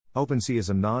OpenSea is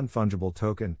a non-fungible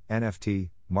token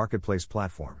 (NFT) marketplace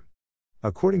platform.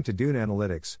 According to Dune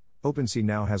Analytics, OpenSea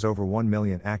now has over 1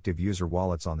 million active user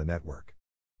wallets on the network.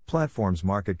 Platform's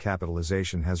market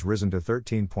capitalization has risen to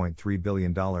 $13.3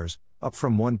 billion, up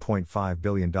from $1.5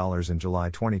 billion in July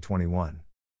 2021.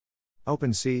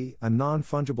 OpenSea, a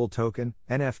non-fungible token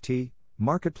 (NFT)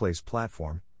 marketplace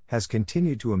platform, has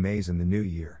continued to amaze in the new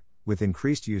year, with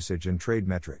increased usage and trade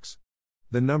metrics.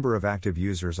 The number of active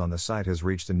users on the site has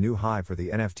reached a new high for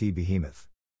the NFT behemoth.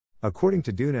 According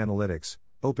to Dune Analytics,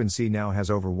 OpenSea now has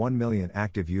over 1 million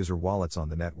active user wallets on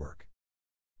the network.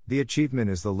 The achievement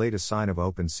is the latest sign of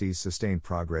OpenSea's sustained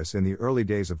progress in the early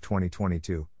days of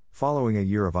 2022, following a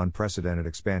year of unprecedented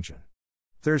expansion.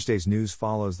 Thursday's news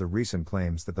follows the recent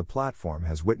claims that the platform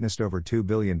has witnessed over $2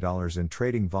 billion in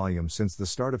trading volume since the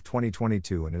start of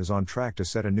 2022 and is on track to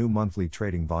set a new monthly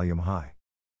trading volume high.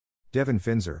 Devin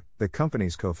Finzer, the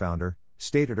company's co-founder,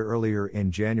 stated earlier in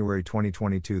January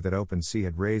 2022 that OpenSea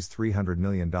had raised $300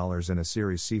 million in a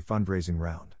Series C fundraising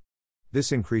round.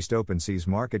 This increased OpenSea's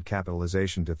market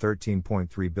capitalization to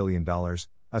 $13.3 billion,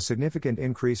 a significant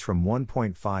increase from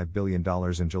 $1.5 billion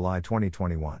in July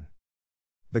 2021.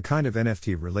 The kind of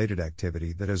NFT-related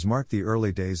activity that has marked the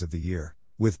early days of the year,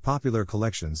 with popular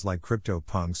collections like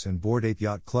CryptoPunks and Bored Ape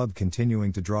Yacht Club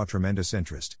continuing to draw tremendous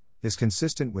interest, is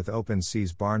consistent with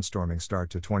OpenSea's barnstorming start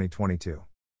to 2022.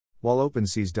 While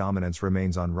OpenSea's dominance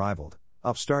remains unrivaled,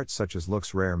 upstarts such as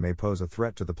LooksRare may pose a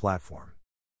threat to the platform.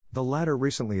 The latter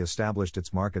recently established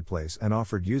its marketplace and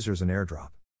offered users an airdrop.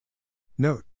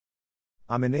 Note: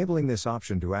 I'm enabling this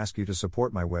option to ask you to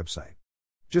support my website.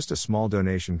 Just a small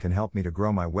donation can help me to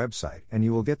grow my website and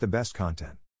you will get the best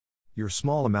content. Your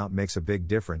small amount makes a big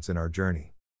difference in our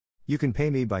journey. You can pay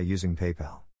me by using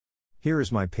PayPal. Here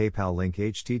is my PayPal link: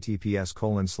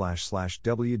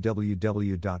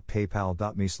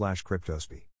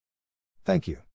 https://www.paypal.me/cryptospie. Thank you.